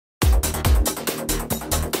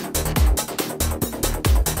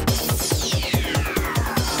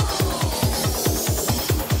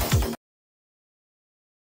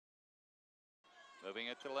Moving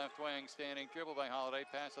it to the left wing, standing dribble by Holiday,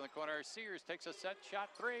 pass in the corner. Sears takes a set shot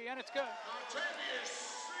three, and it's good. Montagne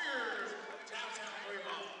Sears, downtown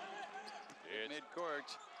rebound. It's midcourt.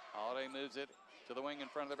 Holiday moves it to the wing in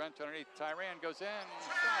front of the bench underneath. Tyran goes in.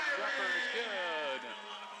 Soft jumper is good.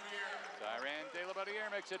 Tyran De La Baudiere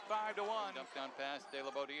makes it 5-1. Dump down pass, De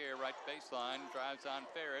La Baudiere, right baseline, drives on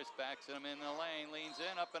Ferris, backs him in the lane, leans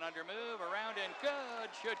in, up and under move, around and good.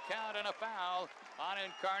 Should count and a foul on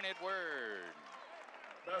Incarnate Word.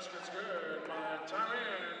 Basket's good by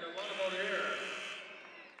Tyran De La Baudiere.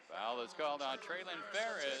 Foul is called on Traylon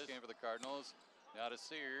Ferris. Game for the Cardinals. Now to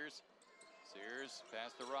Sears. Sears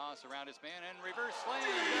pass to Ross around his man and reverse slam.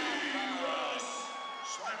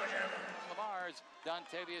 Slam again. Lamar's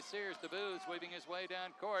Dontavius Sears to Booz, weaving his way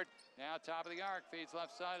down court. Now top of the arc, feeds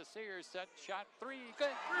left side of Sears. Set shot three.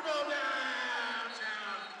 Good. Rebound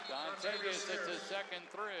downtown. Dontavius hits his second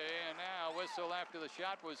three, and now whistle after the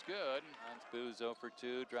shot was good. Hans Booz 0 for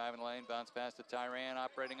 2, driving lane, bounce pass to Tyran,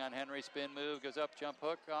 operating on Henry, spin move, goes up, jump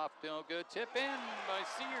hook, off, no good. Tip in by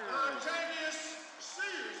Sears. Montagne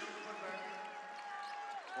Sears.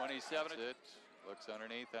 27. It looks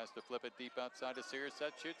underneath, has to flip it deep outside to Sears.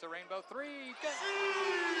 Set, shoots a rainbow three. Good.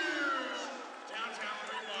 Sears. Downtown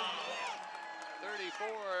rebound.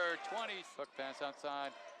 34-20. Hook pass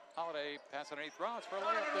outside. Holiday pass underneath Ross for a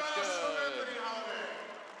layup. That's good.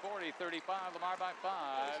 40-35. Lamar by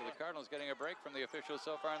 5. So the Cardinals getting a break from the officials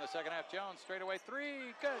so far in the second half. Jones straight away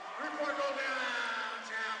three. Good. 3-point goal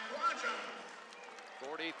downtown. Quantum.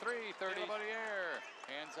 43-30. Baudiere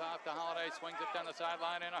hands off to Holiday, swings it down the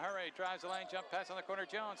sideline in a hurry, drives the lane, jump pass on the corner.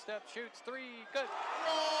 Jones step, shoots three. Good.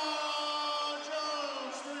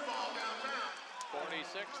 Jones, 3-ball downtown.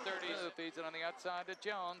 46-30. Feeds it on the outside to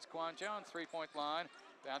Jones. Quan Jones, 3-point line.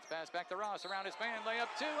 Bounce pass back to Ross around his man.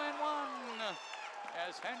 Layup 2 and 1.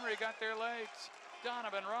 As Henry got their legs.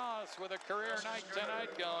 Donovan Ross with a career night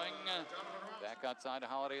tonight going. Back outside to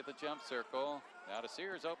Holiday at the jump circle. Now to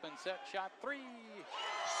Sears, open set, shot three.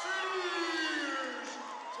 Sears.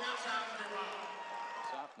 Downtown rebound.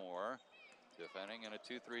 Sophomore defending in a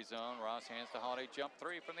 2-3 zone. Ross hands to Holiday, jump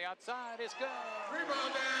three from the outside is good.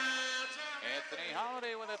 Rebound downtown. Anthony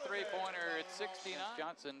Holiday with a three-pointer. It's 69.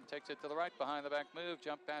 Johnson takes it to the right behind the back move.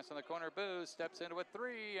 Jump pass in the corner. Booz steps into a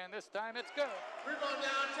three, and this time it's good. Rebound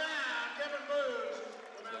downtown. Kevin Booz.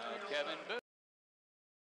 Kevin Booz.